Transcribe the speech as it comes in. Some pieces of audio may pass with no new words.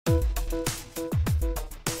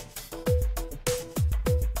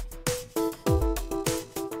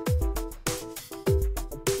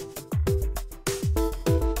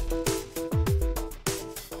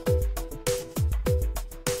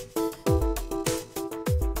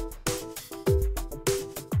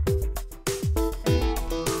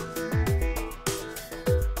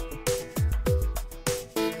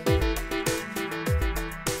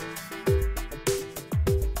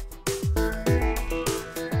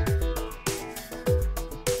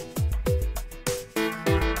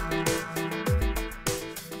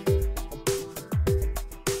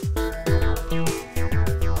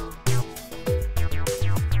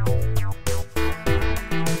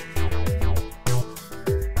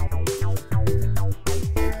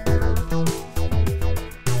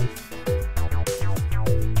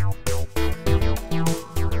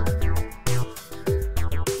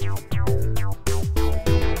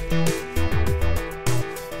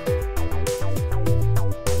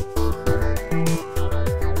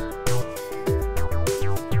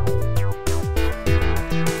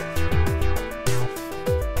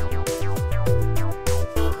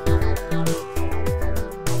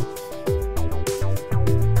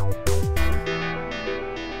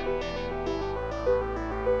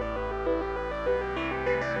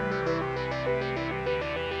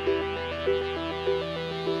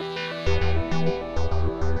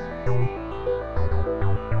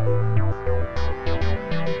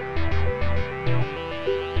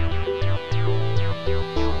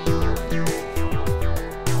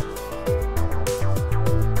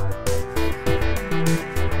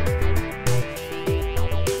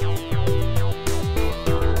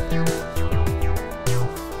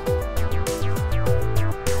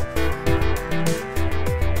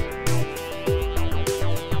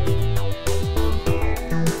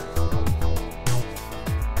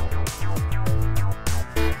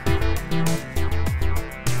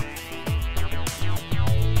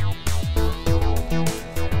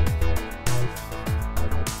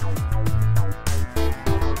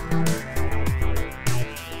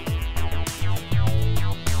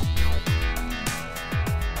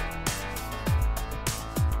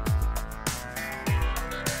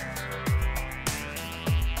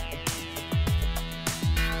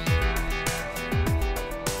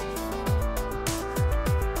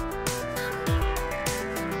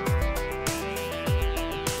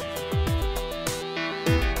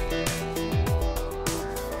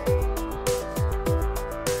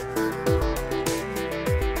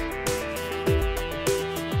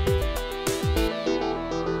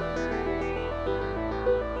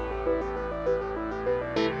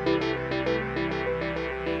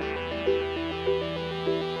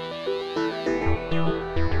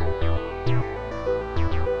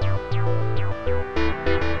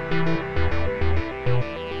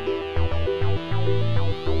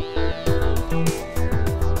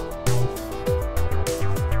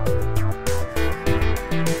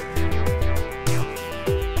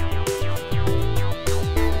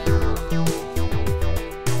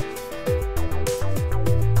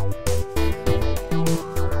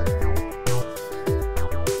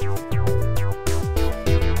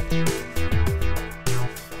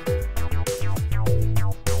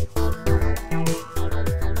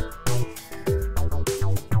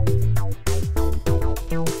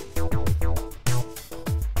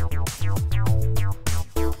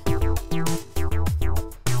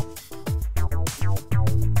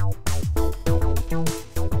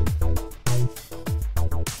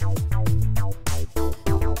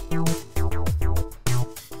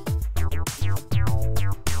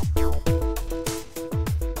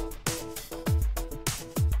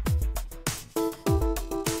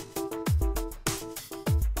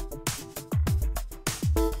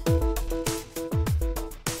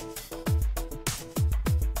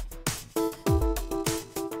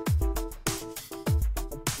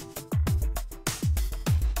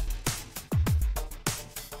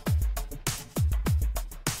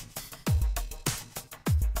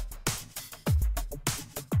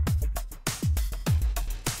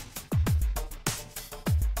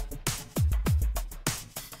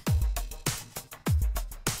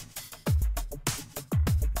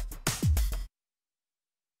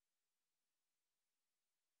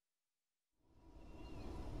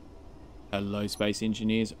Hello Space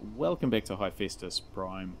Engineers, welcome back to Hephaestus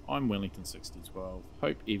Prime. I'm Wellington6012.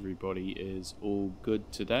 Hope everybody is all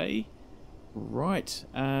good today. Right,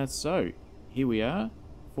 so here we are,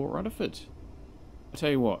 Fort Rutherford. I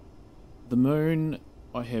tell you what, the moon,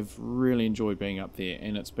 I have really enjoyed being up there,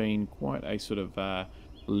 and it's been quite a sort of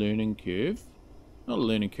learning curve. Not a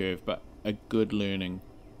learning curve, but a good learning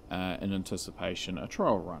in anticipation, a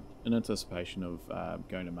trial run in anticipation of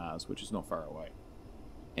going to Mars, which is not far away.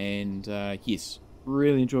 And yes,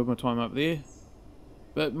 really enjoyed my time up there,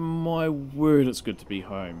 but my word, it's good to be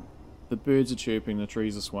home. The birds are chirping, the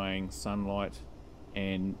trees are swaying, sunlight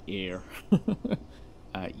and air.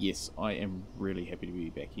 Yes, I am really happy to be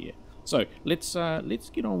back here. So let's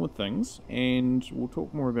get on with things, and we'll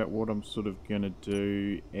talk more about what I'm sort of gonna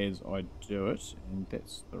do as I do it. And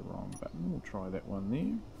that's the wrong button. We'll try that one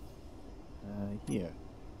there. Yeah.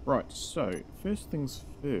 Right, so first things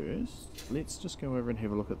first, let's just go over and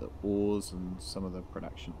have a look at the ores and some of the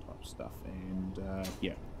production type stuff. And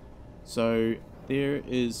yeah, so there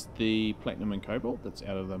is the platinum and cobalt that's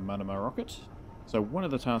out of the Manama rocket. So one of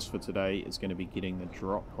the tasks for today is going to be getting the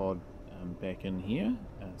drop pod back in here.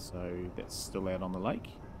 So that's still out on the lake.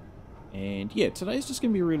 And yeah, today's just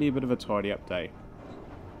going to be really a bit of a tidy up day.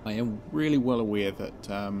 I am really well aware that,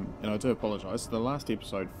 and I do apologise, the last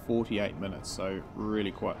episode, 48 minutes, so really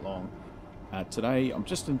quite long. Today, I'm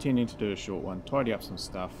just intending to do a short one, tidy up some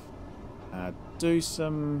stuff, do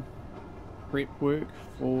some prep work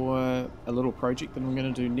for a little project that I'm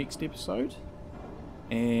going to do next episode.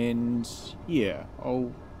 And yeah,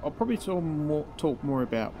 I'll probably talk more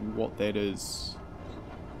about what that is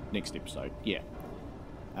next episode, yeah.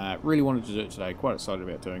 Really wanted to do it today, quite excited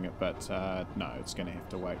about doing it, but no, it's going to have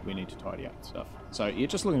to wait. We need to tidy up stuff. So yeah,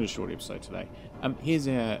 just looking at a short episode today. Here's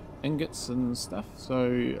our ingots and stuff,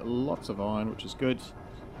 so lots of iron, which is good,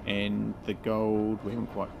 and the gold, we haven't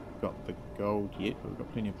quite got the gold yet, but we've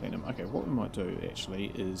got plenty of platinum. Okay, what we might do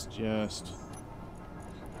actually is just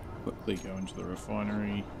quickly go into the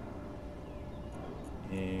refinery,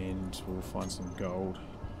 and we'll find some gold.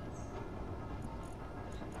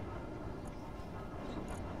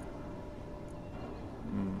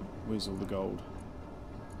 Where's all the gold?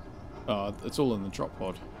 Oh, it's all in the drop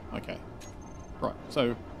pod. Okay. Right,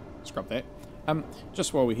 so scrub that.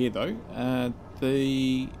 Just while we're here though,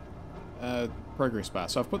 the progress bar.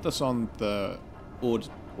 So I've put this on the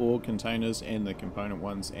ore containers and the component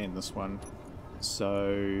ones and this one.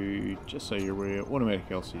 So just so you're aware, automatic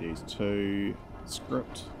LCDs 2,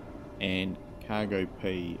 script, and cargo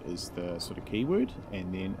P is the sort of keyword,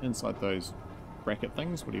 and then inside those bracket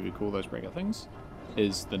things, whatever you call those bracket things,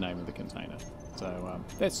 is the name of the container. So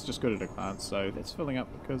that's just good at a glance. So that's filling up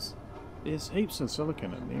because there's heaps of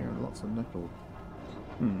silicon in there and lots of nickel.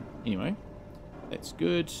 Anyway, that's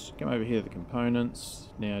good. Come over here to the components.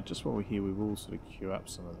 Now, just while we're here, we will sort of queue up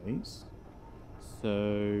some of these.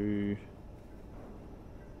 So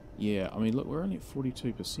yeah, I mean, look, we're only at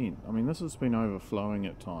 42%. I mean, this has been overflowing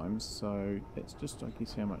at times, so that's just, I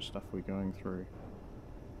guess, how much stuff we're going through.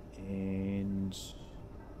 And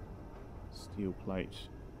steel plate,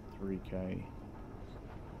 3k.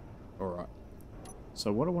 Alright,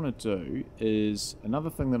 so what I want to do is, another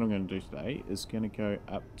thing that I'm going to do today is going to go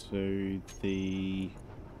up to the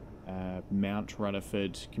Mount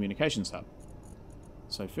Rutherford Communications Hub.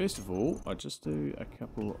 So first of all, I just do a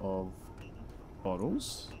couple of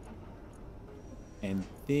bottles, and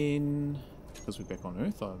then, because we're back on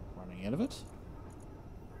Earth, I'm running out of it,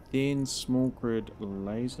 then small grid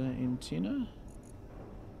laser antenna.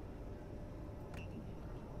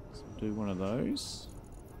 Do one of those,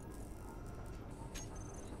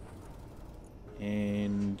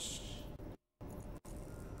 and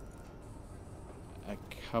a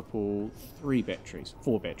couple, four batteries.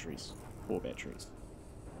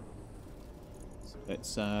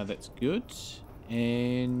 So that's good.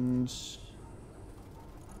 And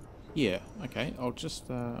yeah, okay, I'll just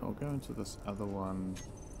I'll go into this other one,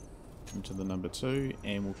 into the number 2,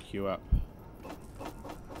 and we'll queue up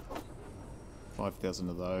 5,000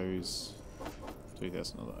 of those,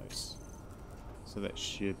 2,000 of those. So that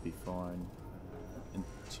should be fine.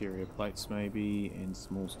 Interior plates maybe, and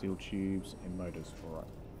small steel tubes and motors. Alright.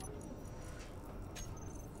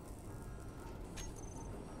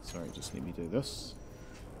 Sorry, just let me do this.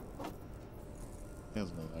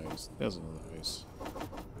 1,000 of those, 1,000 of those,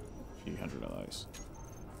 a few hundred of those.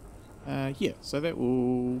 Yeah, so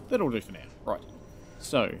that'll do for now. Right.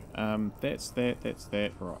 So, that's that.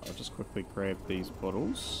 Right, I'll just quickly grab these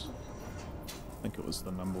bottles. I think it was the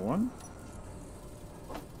number 1.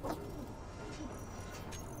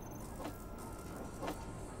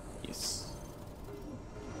 Yes.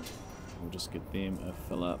 We'll just get them a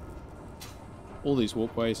fill up. all these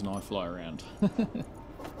walkways and I fly around.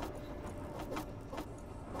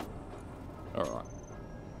 Alright.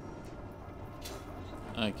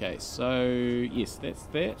 Okay, so yes, that's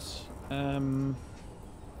that.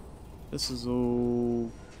 This is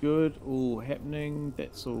all good, all happening,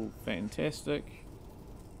 that's all fantastic.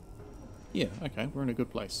 Yeah, okay, we're in a good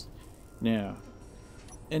place. Now,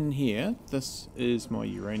 in here, this is my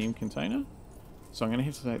uranium container. So I'm going to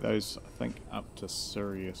have to take those, I think, up to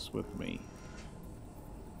Sirius with me.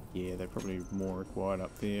 Yeah, they're probably more required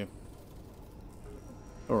up there.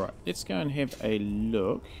 Alright, let's go and have a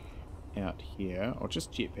look out here. I'll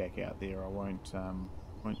just jetpack out there, I won't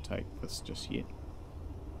take this just yet.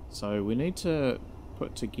 So we need to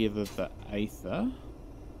put together the Aether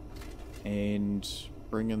and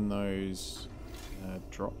bring in those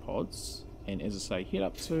drop pods. And as I say, head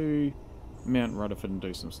up to Mount Rutherford and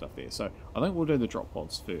do some stuff there. So I think we'll do the drop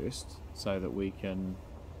pods first so that we can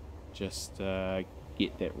just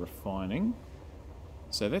get that refining.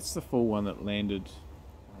 So that's the full one that landed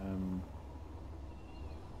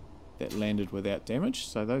without damage.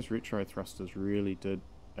 So those retro thrusters really did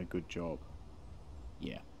a good job.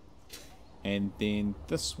 Yeah. And then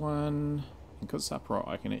this one, because it's upright,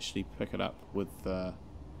 I can actually pick it up with the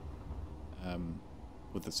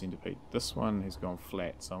centipede. This one has gone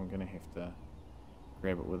flat, so I'm going to have to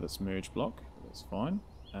grab it with its merge block. That's fine.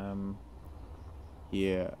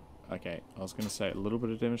 Yeah, okay. I was going to say a little bit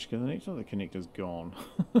of damage to the connector. The connector's gone.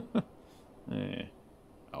 Yeah.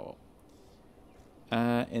 Oh well.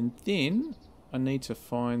 And then I need to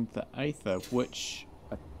find the Aether, which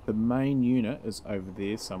the main unit is over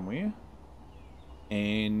there somewhere.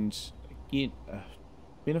 And again,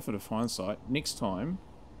 benefit of hindsight, next time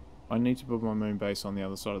I need to build my moon base on the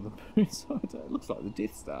other side of the moon side. It looks like the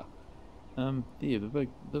Death Star. There, the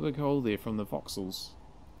big hole there from the voxels.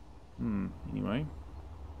 Anyway.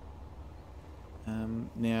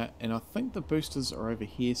 Now, and I think the boosters are over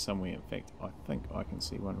here somewhere. In fact, I think I can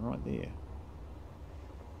see one right there.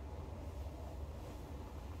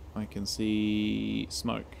 I can see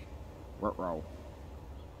smoke. Roll.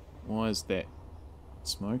 Why is that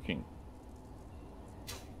smoking?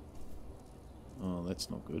 Oh, that's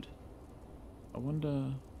not good. I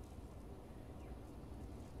wonder...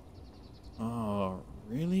 Oh,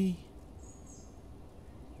 really?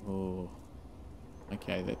 Oh.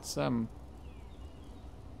 Okay, that's not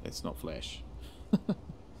flash.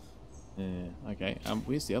 Yeah, okay.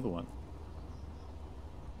 Where's the other one?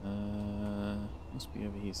 Must be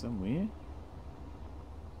over here somewhere.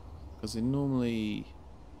 Because they normally...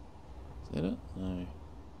 Is that it? No.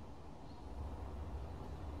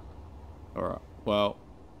 Alright, well...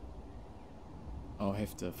 I'll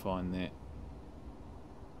have to find that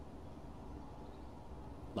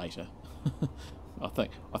later. I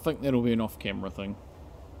think that'll be an off-camera thing.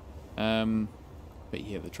 But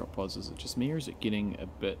yeah, the drop pods, is it just me or is it getting a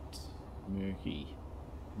bit murky?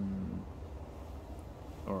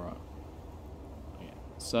 Alright. Okay.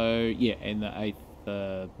 So yeah, and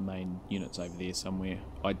the main unit's over there somewhere.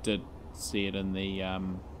 I did see it in the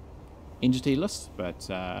entity list, but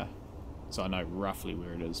so I know roughly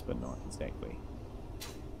where it is, but not exactly.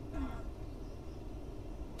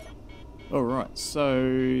 Alright,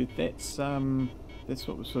 so that's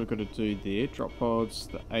what we've sort of got to do there. Drop pods,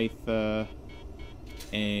 the Aether,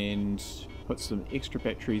 and put some extra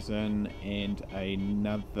batteries in, and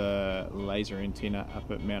another laser antenna up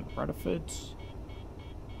at Mount Rutherford.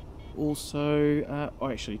 Also,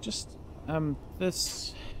 actually, just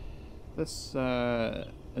this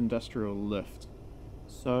industrial lift.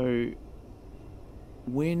 So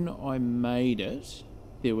when I made it,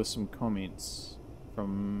 there were some comments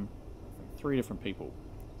from 3 different people.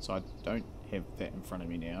 So I don't have that in front of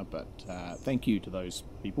me now, but thank you to those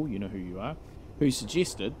people, you know who you are, who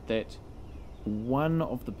suggested that one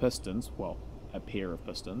of the pistons, well, a pair of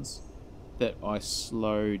pistons, that I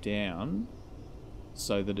slow down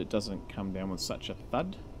so that it doesn't come down with such a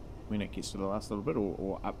thud when it gets to the last little bit,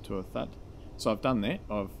 or up to a thud. So I've done that.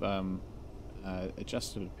 I've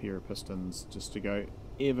adjusted a pair of pistons just to go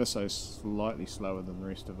ever so slightly slower than the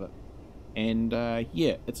rest of it. And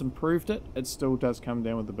yeah, it's improved it. It still does come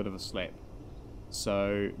down with a bit of a slap.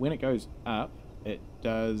 So when it goes up, it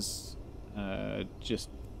does just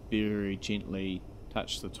very gently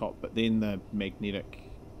touch the top, but then the magnetic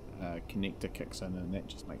connector kicks in and that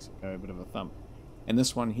just makes it go a bit of a thump. And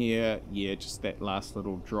this one here, yeah, just that last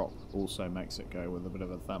little drop also makes it go with a bit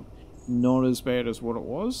of a thump. Not as bad as what it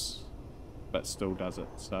was, but still does it.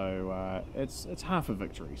 So it's half a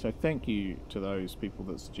victory. So thank you to those people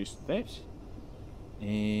that suggested that.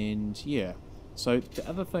 And yeah, so the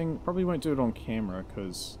other thing, probably won't do it on camera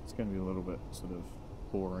because it's going to be a little bit sort of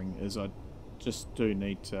boring, is I just do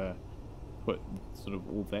need to put sort of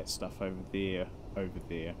all that stuff over there,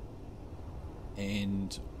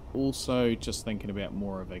 and also just thinking about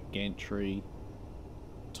more of a gantry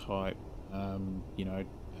type, you know,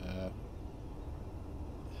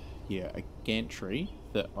 yeah, a gantry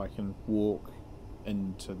that I can walk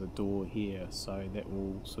into the door here, so that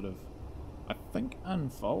will sort of, I think,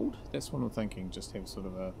 unfold. That's what I'm thinking, just have sort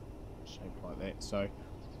of a shape like that. So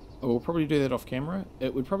I will probably do that off camera.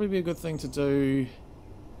 It would probably be a good thing to do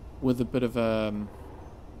with a bit of a,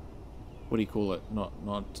 what do you call it? Not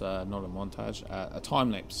a montage, a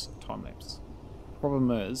time lapse.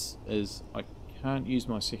 Problem is I can't use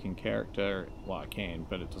my second character. Well, I can,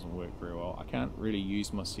 but it doesn't work very well. I can't really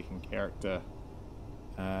use my second character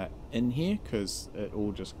in here because it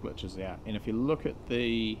all just glitches out. And if you look at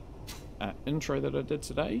the intro that I did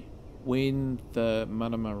today, when the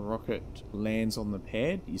Marama rocket lands on the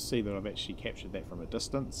pad, you see that I've actually captured that from a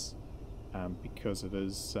distance, because it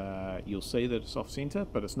is, you'll see that it's off center,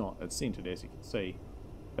 but it's not, it's centered, as you can see,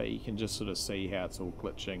 but you can just sort of see how it's all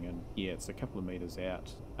glitching. And yeah, it's a couple of meters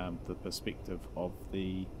out, the perspective of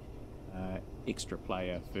the extra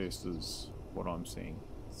player versus what I'm seeing.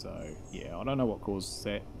 So yeah, I don't know what causes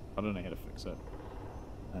that. I don't know how to fix it.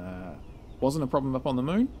 Wasn't a problem up on the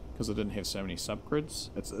moon because I didn't have so many subgrids.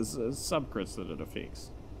 It's subgrids that it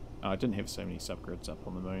affects. I didn't have so many subgrids up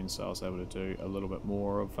on the moon, so I was able to do a little bit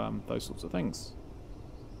more of those sorts of things.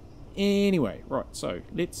 Anyway, right, so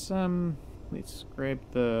let's grab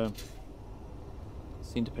the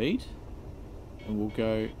centipede and we'll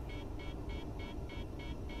go.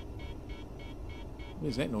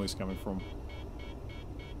 Where's that noise coming from?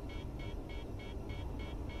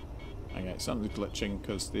 Okay, something's glitching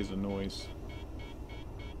because there's a noise.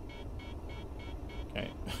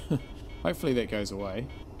 Okay, hopefully that goes away.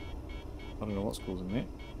 I don't know what's causing that.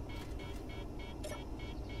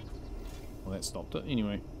 Well, that stopped it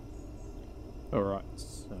anyway. Alright,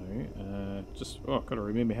 so I've got to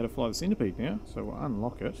remember how to fly the centipede now. So we'll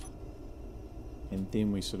unlock it, and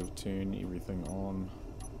then we sort of turn everything on.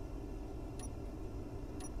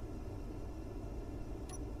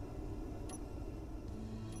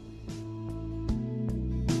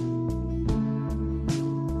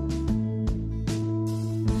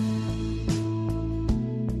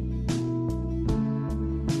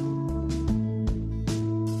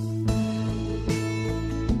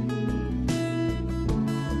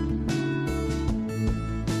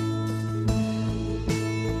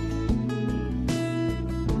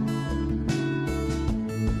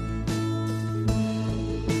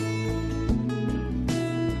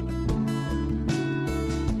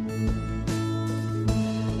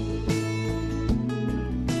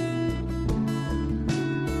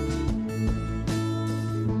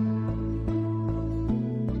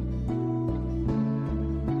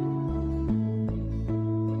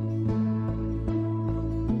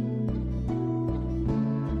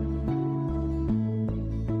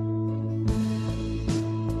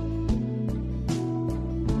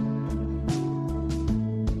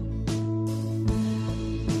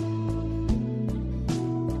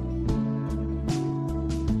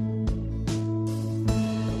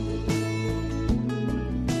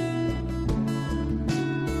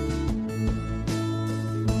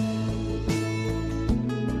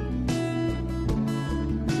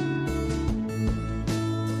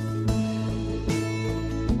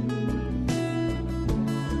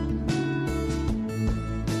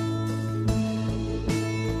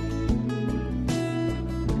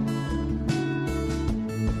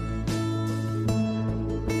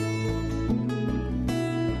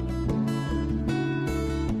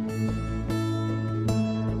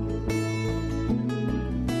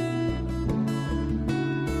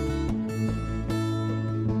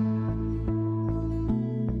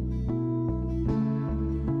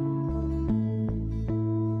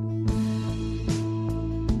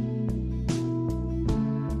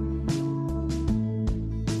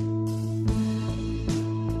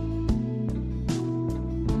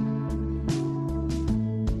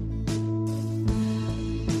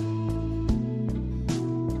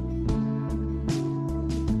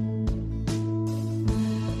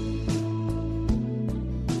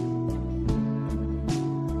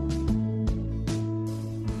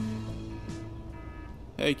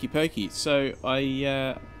 Okie pokey. So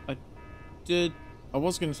I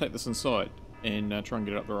was going to take this inside and try and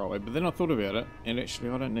get it up the right way, but then I thought about it, and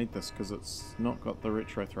actually I don't need this because it's not got the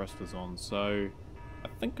retro thrusters on, so I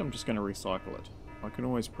think I'm just going to recycle it. I can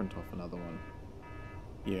always print off another one.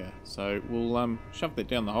 Yeah, so we'll shove that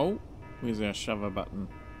down the hole. Where's our shover button?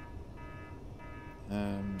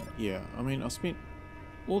 Yeah, I mean, I spent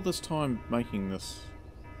all this time making this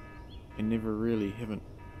I never really haven't...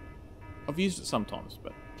 I've used it sometimes,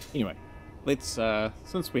 but anyway. Let's,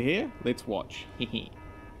 since we're here, let's watch. There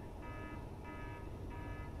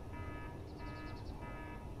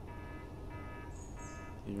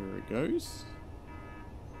it goes.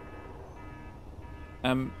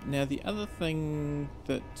 Now the other thing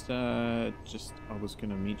that just I was going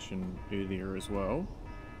to mention earlier as well.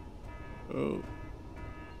 Oh.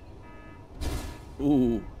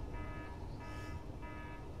 Ooh.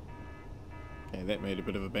 Okay, that made a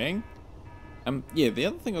bit of a bang. Yeah, the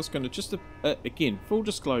other thing I was going to just again, full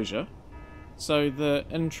disclosure. So the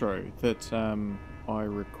intro that I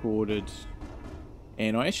recorded,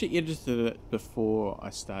 and I actually edited it before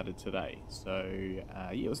I started today. So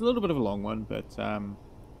yeah, it was a little bit of a long one, but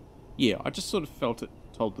yeah, I just sort of felt it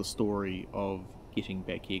told the story of getting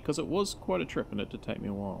back here because it was quite a trip and it did take me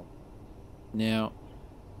a while. Now,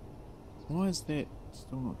 why is that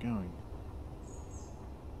still not going?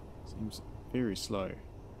 Seems very slow.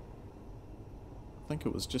 I think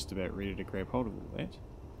it was just about ready to grab hold of all that.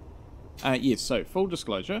 Yes, so full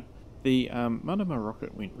disclosure, the Marama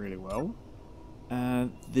rocket went really well. Well,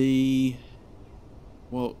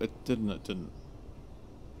 it didn't.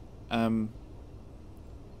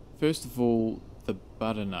 First of all, the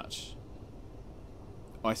butternut.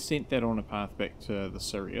 I sent that on a path back to the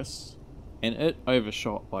Sirius, and it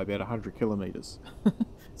overshot by about 100 kilometers.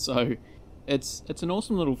 So it's an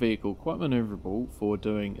awesome little vehicle, quite maneuverable for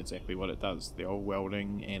doing exactly what it does, the old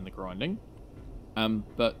welding and the grinding.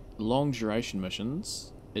 But long duration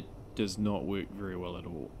missions, it does not work very well at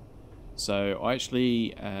all. So I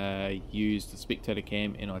actually used the spectator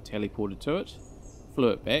cam and I teleported to it, flew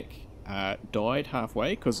it back, died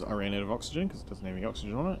halfway because I ran out of oxygen because it doesn't have any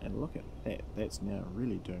oxygen on it, and look at that, that's now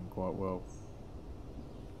really doing quite well.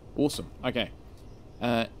 Awesome. Okay.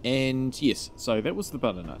 And yes, so that was the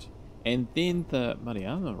butternut. And then the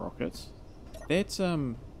Mariana rocket, that's,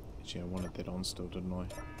 actually I wanted that on still, didn't I?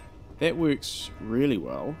 That works really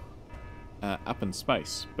well up in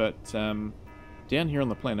space, but down here on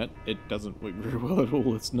the planet, it doesn't work very well at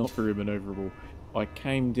all. It's not very maneuverable. I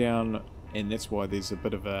came down, and that's why there's a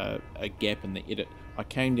bit of a gap in the edit. I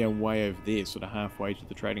came down way over there, sort of halfway to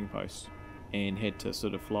the trading post, and had to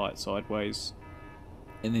sort of fly it sideways,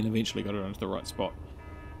 and then eventually got it onto the right spot.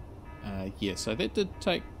 Yeah, so that did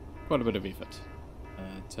take quite a bit of effort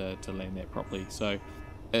to land that properly. So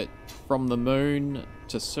it, from the moon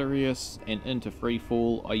to Sirius and into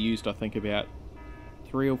freefall, I used, I think, about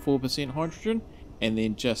 3 or 4% hydrogen, and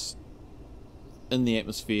then just in the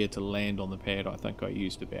atmosphere to land on the pad, I think I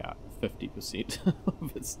used about 50%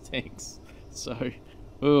 of its tanks. So,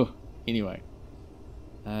 anyway,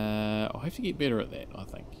 I'll have to get better at that, I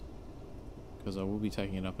think, because I will be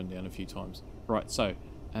taking it up and down a few times. Right, so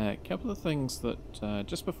a couple of things that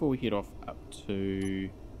just before we head off up to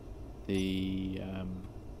the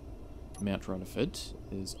Mount Rutherford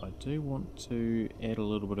is I do want to add a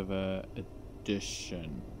little bit of a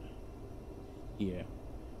addition here.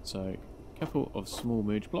 So a couple of small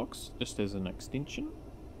merge blocks just as an extension.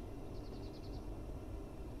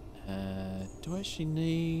 Do I actually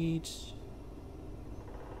need...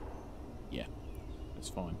 Yeah, that's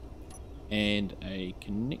fine. And a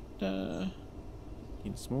connector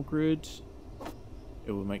in small grid.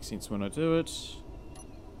 It will make sense when I do it.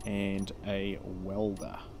 And a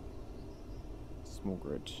welder. Small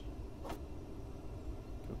grid.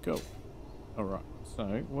 Cool. Alright,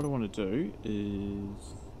 so what I want to do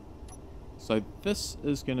is... So this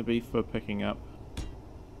is going to be for picking up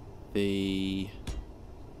the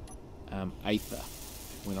Aether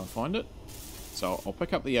when I find it. So I'll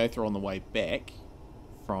pick up the Aether on the way back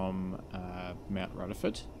from Mount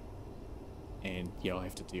Rutherford. And yeah, I'll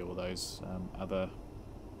have to deal with those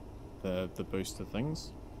the booster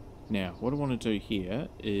things. Now, what I want to do here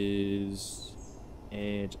is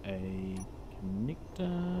add a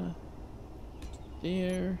connector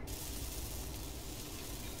there.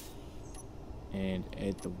 And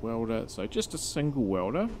add the welder. So just a single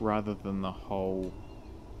welder rather than the whole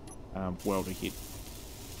welder head.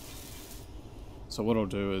 So what I'll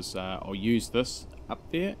do is I'll use this up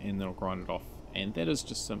there and then I'll grind it off. And that is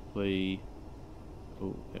just simply...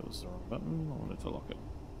 Oh, that was the wrong button. I wanted to lock it.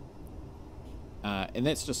 And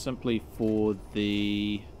that's just simply for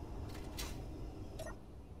the...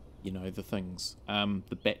 You know, the things.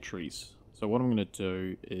 The batteries. So what I'm going to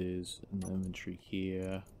do is in the inventory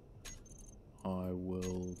here... I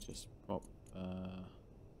will just pop,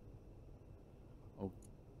 I'll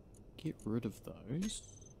get rid of those.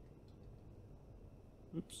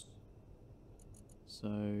 Oops. So,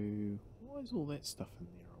 why is all that stuff in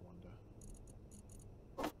there, I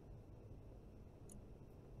wonder?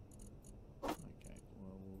 Okay,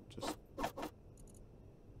 well, we'll just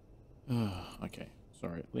Okay,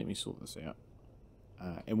 sorry, let me sort this out.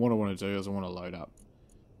 And what I want to do is I want to load up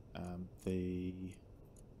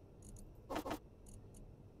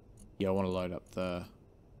I want to load up the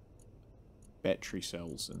battery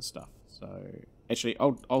cells and stuff. So actually,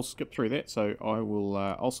 I'll skip through that. So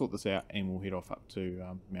I'll sort this out and we'll head off up to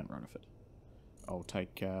Mount Rutherford. I'll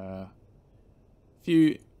take a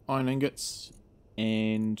few iron ingots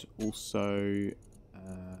and also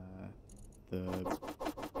the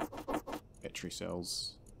battery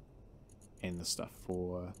cells and the stuff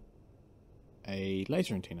for a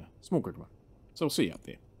laser antenna, small grid one. So I'll see you up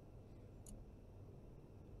there.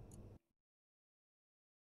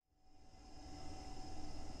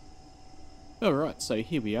 Alright, so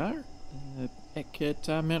here we are, back at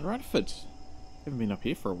Mount Rutherford. Haven't been up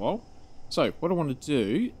here for a while. So, what I want to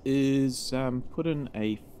do is put in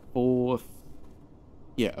a fourth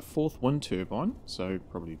wind turbine, so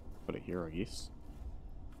probably put it here I guess,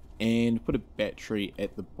 and put a battery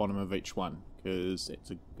at the bottom of each one, because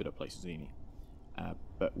it's a good place as any.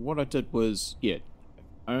 But what I did was,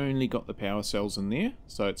 only got the power cells in there,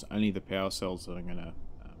 so it's only the power cells that I'm going to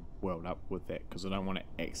weld up with that, because I don't want to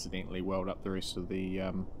accidentally weld up the rest of the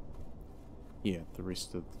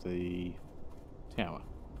tower.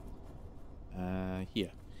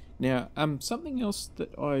 Now something else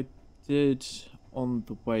that I did on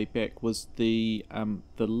the way back was the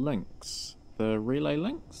links, the relay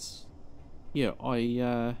links.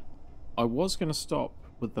 I was going to stop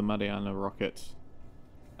with the Mariana rocket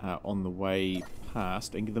on the way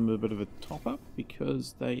past and give them a bit of a top up,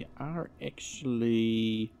 because they are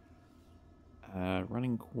actually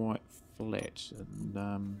running quite flat. And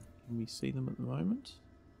can we see them at the moment?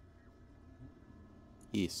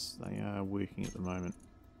 Yes, they are working at the moment.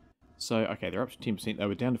 So okay, they're up to 10%. They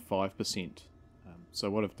were down to 5%. So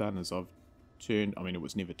what I've done is I've turned, I mean it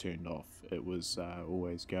was never turned off, it was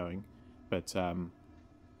always going, but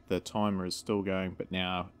the timer is still going, but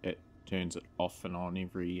now it turns it off and on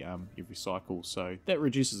every cycle, so that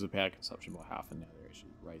reduces the power consumption by half, and now they're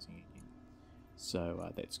actually raising it again.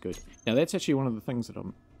 So that's good. Now that's actually one of the things that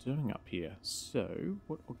I'm doing up here. So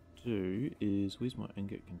what I'll do is, where's my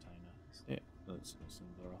ingot container? Is that, that's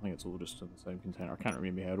similar. I think it's all just in the same container. I can't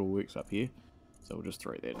remember how it all works up here, so we'll just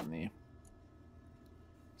throw that in there.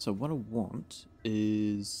 So what I want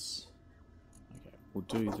is, okay, we'll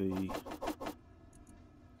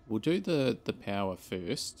do the power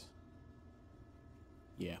first.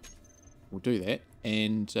 Yeah, we'll do that.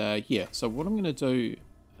 And yeah, so what I'm going to do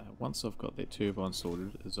once I've got that turbine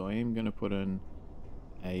sorted is I am going to put in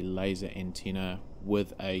a laser antenna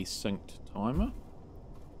with a synced timer.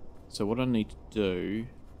 So what I need to do,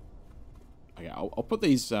 okay, I'll put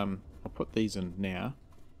these in now,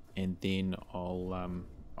 and then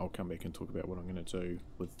I'll come back and talk about what I'm going to do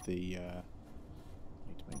with the need to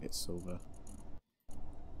make that silver.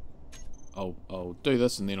 I'll do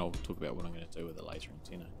this and then I'll talk about what I'm going to do with the laser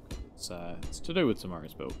antenna. It's to do with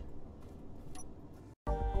tomorrow's build.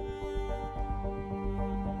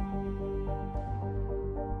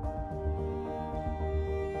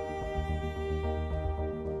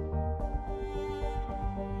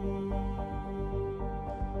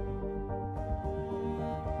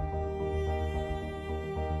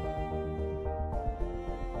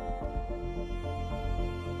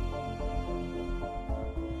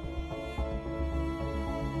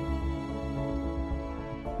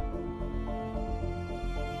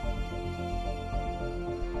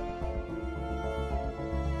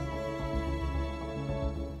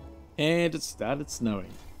 And it started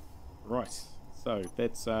snowing. Right, so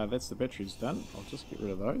that's the batteries done. I'll just get rid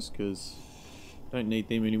of those because I don't need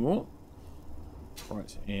them anymore.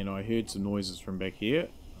 Right, and I heard some noises from back here.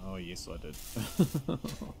 Oh yes, I did.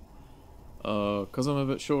 Because I'm a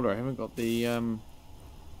bit shorter, I haven't got the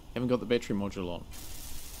battery module on.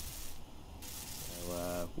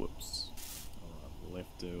 So whoops. Alright, we'll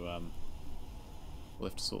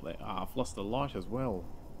have to sort that. Ah, I've lost the light as well.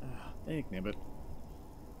 Ah, dagnabbit.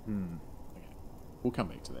 Okay, we'll come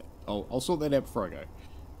back to that. I'll sort that out before I go.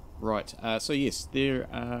 Right, so yes, there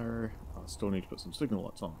are... I still need to put some signal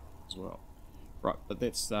lights on as well. Right, but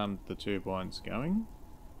that's the turbines going.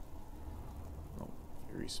 Oh,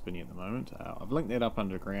 very spinny at the moment. I've linked that up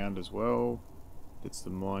underground as well. That's the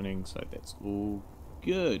mining, so that's all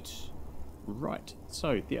good. Right,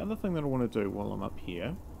 so the other thing that I want to do while I'm up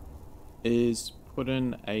here is put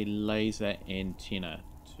in a laser antenna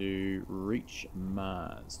to reach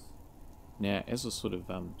Mars. Now, as I was sort of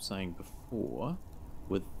saying before,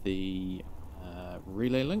 with the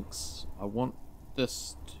relay links, I want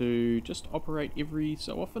this to just operate every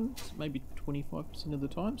so often, maybe 25% of the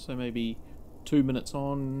time, so maybe 2 minutes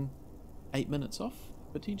on, 8 minutes off,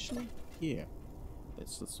 potentially. Yeah,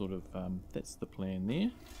 that's the sort of that's the plan there.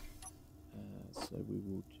 So we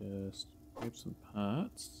will just grab some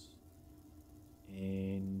parts,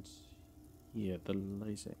 and yeah, the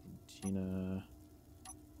laser antenna.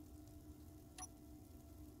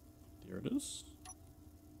 There it is.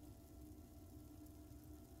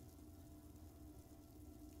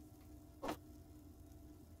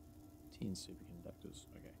 Superconductors.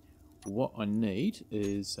 Okay. What I need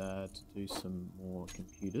is to do some more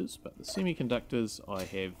computers, but the semiconductors I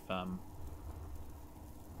have I've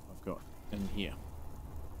got in here.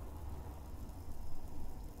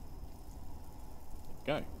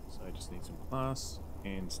 There we go. So I just need some glass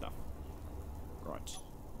and stuff. Right.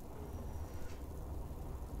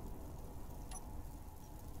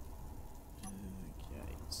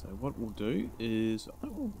 Okay. So what we'll do is I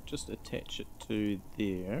will just attach it to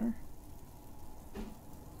there.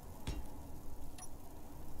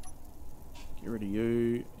 Get rid of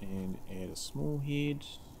you and add a small head.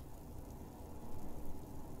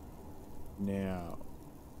 Now,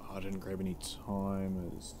 I didn't grab any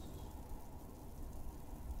timers.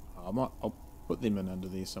 I'll put them in under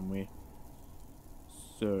there somewhere.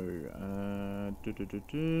 So,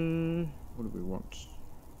 what do we want?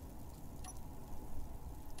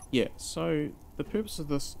 Yeah, so the purpose of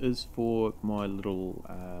this is for my little,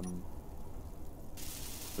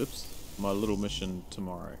 my little mission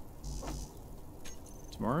tomorrow.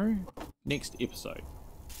 Next episode.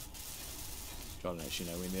 I don't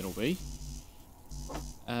actually know when that'll be.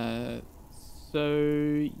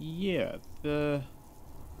 So yeah, I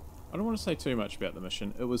don't want to say too much about the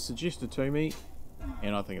mission. It was suggested to me,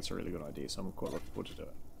 and I think it's a really good idea, so I'm quite looking forward to do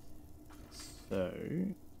it. So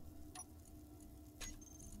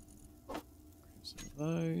grab some of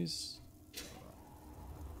those,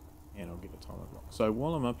 and I'll get a timer block. So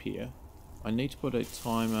while I'm up here, I need to put a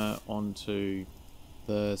timer onto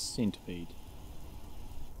the centipede,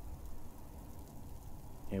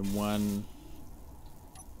 and one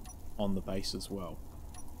on the base as well,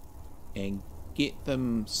 and get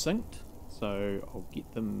them synced, so I'll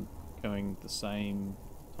get them going the same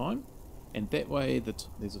time, and that way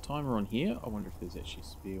there's a timer on here. I wonder if there's actually a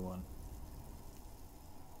spare one.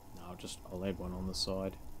 No, I'll add one on the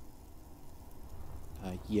side.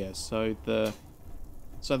 Yeah, so they'll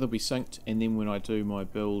be synced, and then when I do my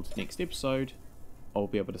build next episode, I'll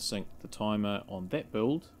be able to sync the timer on that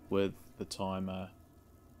build with the timer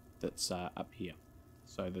that's up here.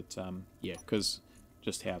 So that, yeah, because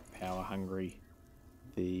just how power hungry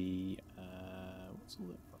the, what's all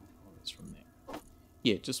that from? Oh, that's from that.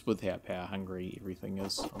 Yeah, just with how power hungry everything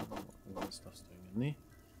is. I don't know what all this stuff's doing in there.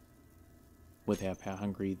 With how power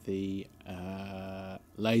hungry the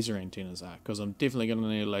laser antennas are, because I'm definitely going to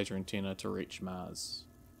need a laser antenna to reach Mars.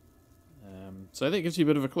 So that gives you a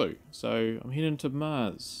bit of a clue. So I'm heading to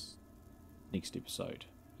Mars next episode.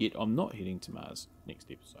 Yet I'm not heading to Mars next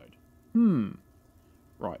episode.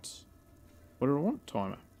 Right. What do I want?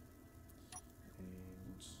 Timer.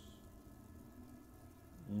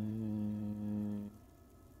 And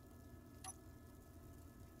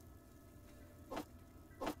there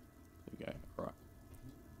we go. Right.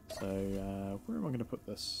 So where am I going to put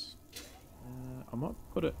this? I might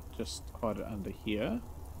put it, just hide it under here.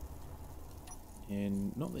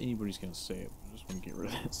 And not that anybody's going to see it. I just want to get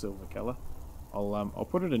rid of that silver colour. I'll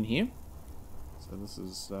put it in here. So this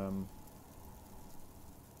is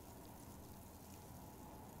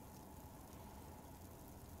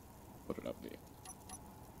put it up there.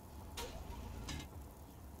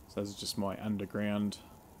 So this is just my underground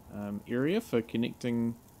area for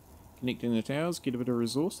connecting the towers, get a bit of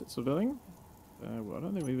resource, that sort of thing. Well, I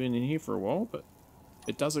don't think we've been in here for a while, but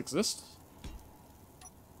it does exist.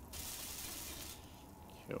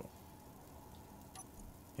 Cool.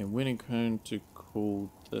 And we're going to call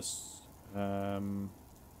this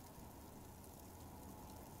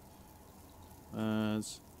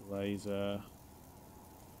Mars laser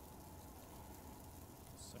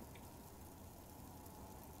sync.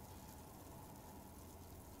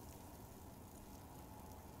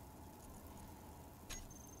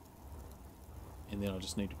 And then I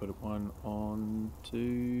just need to put one on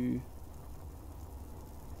to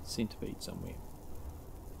centipede somewhere.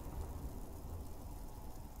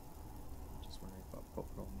 Just wondering if I pop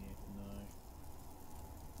it on there. No.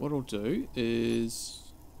 What I'll do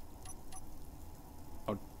is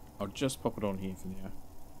I'll just pop it on here for now,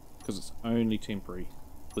 because it's only temporary.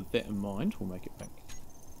 With that in mind, we'll make it pink.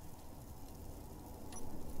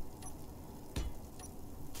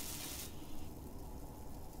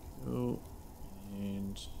 Cool.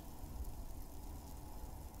 And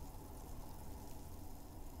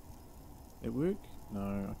that work?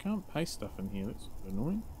 No, I can't paste stuff in here. That's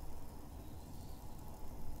annoying.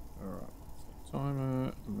 Alright, so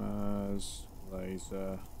timer, Mars,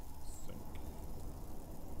 laser, sync.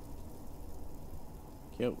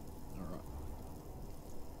 Kill. Alright.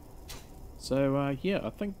 So, yeah, I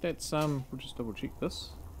think that's, we'll just double check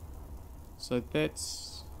this. So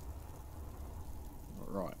that's...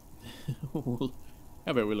 Alright.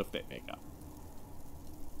 How about we lift that back up?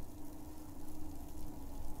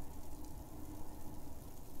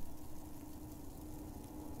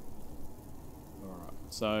 Alright,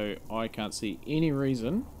 so I can't see any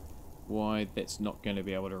reason why that's not going to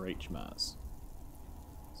be able to reach Mars.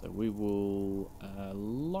 So we will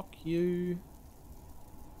lock you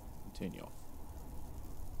and turn you off.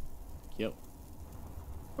 Kill.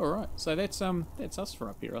 Alright, so that's us for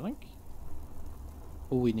up here, I think.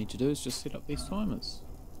 All we need to do is just set up these timers.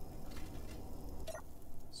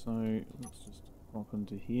 So let's just pop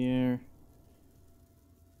into here.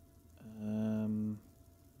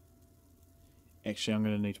 Actually, I'm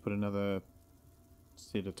going to need to put another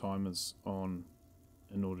set of timers on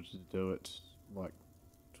in order to do it like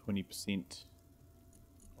 20%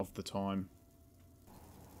 of the time.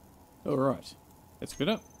 Alright, that's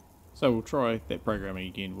better. So we'll try that programming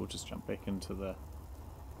again. We'll just jump back into the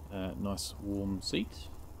nice warm seat.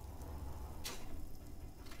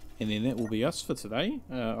 And then that will be us for today.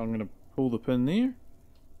 I'm going to pull the pin there.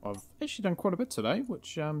 I've actually done quite a bit today,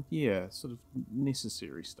 which, yeah, sort of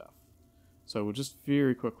necessary stuff. So we'll just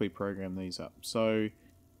very quickly program these up. So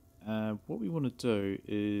what we want to do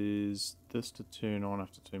is this to turn on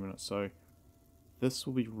after 2 minutes. So this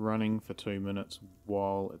will be running for 2 minutes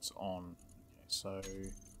while it's on. Okay, so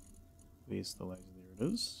where's the laser? There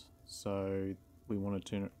it is. So we want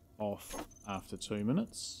to turn it off after 2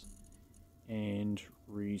 minutes and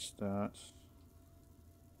restart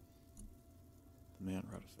the mount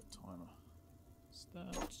Rutherford timer.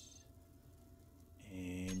 Start.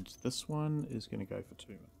 And this one is going to go for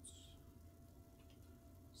 2 minutes.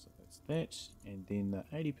 So that's that. And then the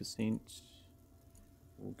 80%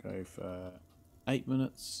 will go for 8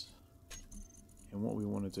 minutes. And what we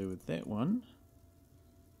want to do with that one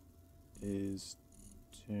is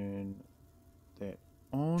turn that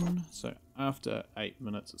on. So after 8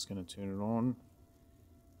 minutes it's going to turn it on.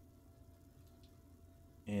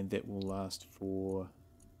 And that will last for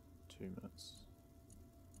 2 minutes.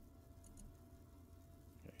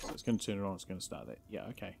 Okay, so it's going to turn it on, it's going to start that. Yeah,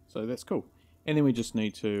 okay, so that's cool. And then we just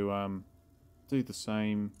need to do the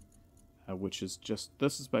same, which is just,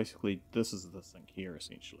 this is basically, this is the sync here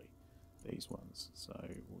essentially. These ones. So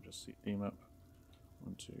we'll just set them up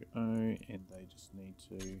 1, 2, 0, and they just need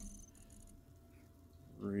to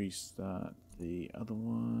restart the other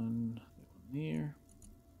one, that one there.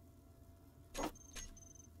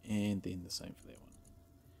 And then the same for that one.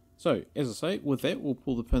 So, as I say, with that, we'll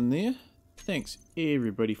pull the pin there. Thanks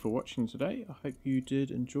everybody for watching today. I hope you did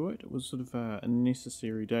enjoy it. It was sort of a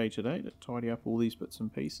necessary day today to tidy up all these bits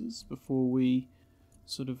and pieces before we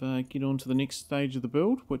sort of get on to the next stage of the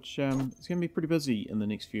build, which is going to be pretty busy in the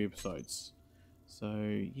next few episodes.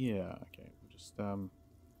 So, yeah, okay, we'll just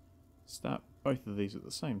start both of these at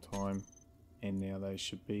the same time, and now they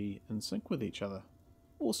should be in sync with each other.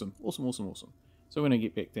 Awesome, awesome, awesome, awesome. So when I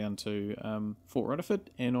get back down to Fort Rutherford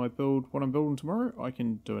and I build what I'm building tomorrow, I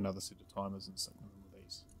can do another set of timers and sync them with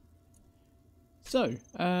these. So,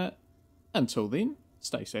 until then,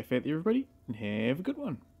 stay safe out there everybody, and have a good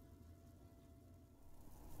one.